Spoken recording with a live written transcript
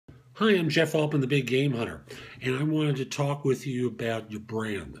Hi, I'm Jeff Altman, the Big Game Hunter, and I wanted to talk with you about your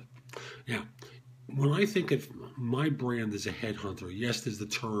brand. Now, when I think of my brand as a headhunter, yes, there's the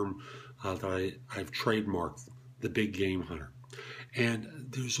term that I've trademarked, the Big Game Hunter. And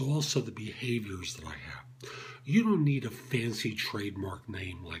there's also the behaviors that I have. You don't need a fancy trademark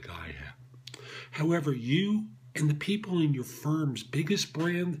name like I have. However, you and the people in your firm's biggest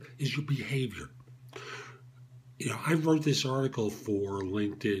brand is your behavior. I wrote this article for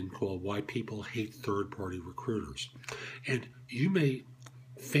LinkedIn called Why People Hate Third-Party Recruiters. And you may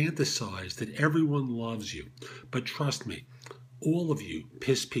fantasize that everyone loves you, but trust me, all of you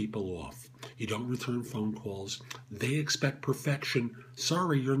piss people off. You don't return phone calls. They expect perfection.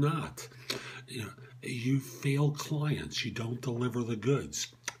 Sorry, you're not. You fail clients. You don't deliver the goods.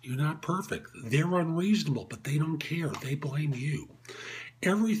 You're not perfect. They're unreasonable, but they don't care. They blame you.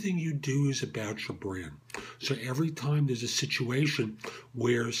 Everything you do is about your brand. So every time there's a situation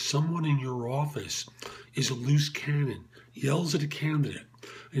where someone in your office is a loose cannon, yells at a candidate,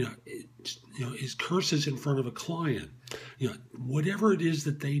 is curses in front of a client, whatever it is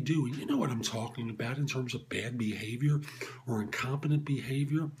that they do, and you know what I'm talking about in terms of bad behavior or incompetent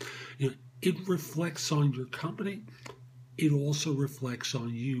behavior, it reflects on your company. It also reflects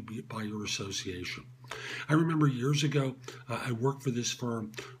on you by your association. I remember years ago, I worked for this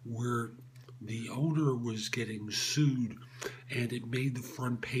firm where the owner was getting sued, and it made the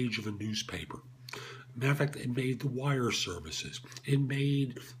front page of a newspaper. Matter of fact, it made the wire services. It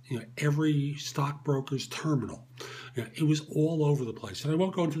made every stockbroker's terminal. It was all over the place. And I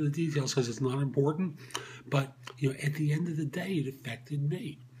won't go into the details because it's not important. But at the end of the day, it affected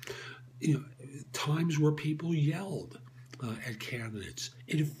me. Times where people yelled at candidates,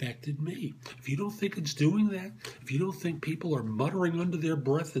 it affected me. If you don't think it's doing that, if you don't think people are muttering under their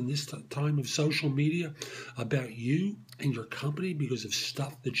breath in this time of social media about you and your company because of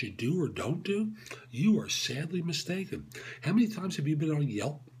stuff that you do or don't do, you are sadly mistaken. How many times have you been on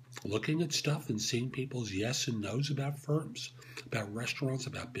Yelp looking at stuff and seeing people's yes and no's about firms, about restaurants,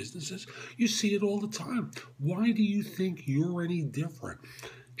 about businesses? You see it all the time. Why do you think you're any different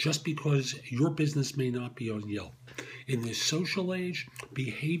just because your business may not be on Yelp? In this social age,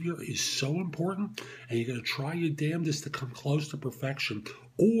 behavior is so important, and you got to try your damnedest to come close to perfection.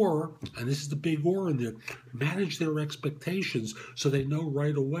 Or, and this is the big or in there, manage their expectations so they know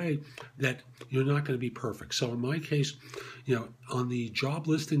right away that you're not going to be perfect. So in my case, on the job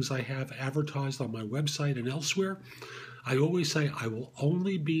listings I have advertised on my website and elsewhere, I always say I will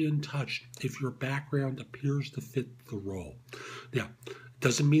only be in touch if your background appears to fit the role. Now,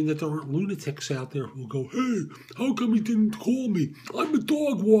 doesn't mean that there aren't lunatics out there who will go, hey, how come he didn't call me? I'm a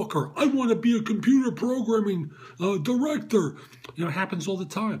dog walker. I want to be a computer programming director. It happens all the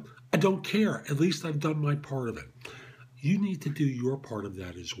time. I don't care. At least I've done my part of it. You need to do your part of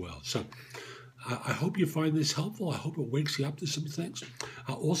that as well. So I hope you find this helpful. I hope it wakes you up to some things.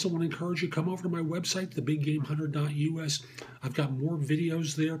 I also want to encourage you to come over to my website, thebiggamehunter.us. I've got more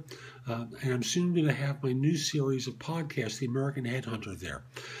videos there, and I'm soon going to have my new series of podcasts, The American Headhunter, there.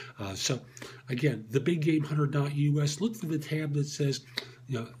 So, again, thebiggamehunter.us. Look for the tab that says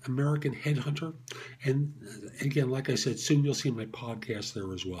American Headhunter. And, again, like I said, soon you'll see my podcast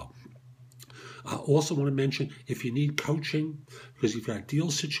there as well. I also want to mention, if you need coaching because you've got a deal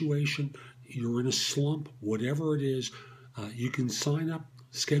situation, you're in a slump, whatever it is, you can sign up,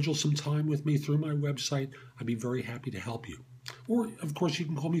 schedule some time with me through my website. I'd be very happy to help you. Or, of course, you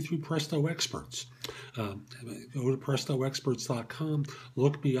can call me through Presto Experts. Go to prestoexperts.com,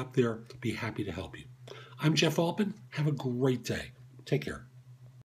 look me up there, be happy to help you. I'm Jeff Altman. Have a great day. Take care.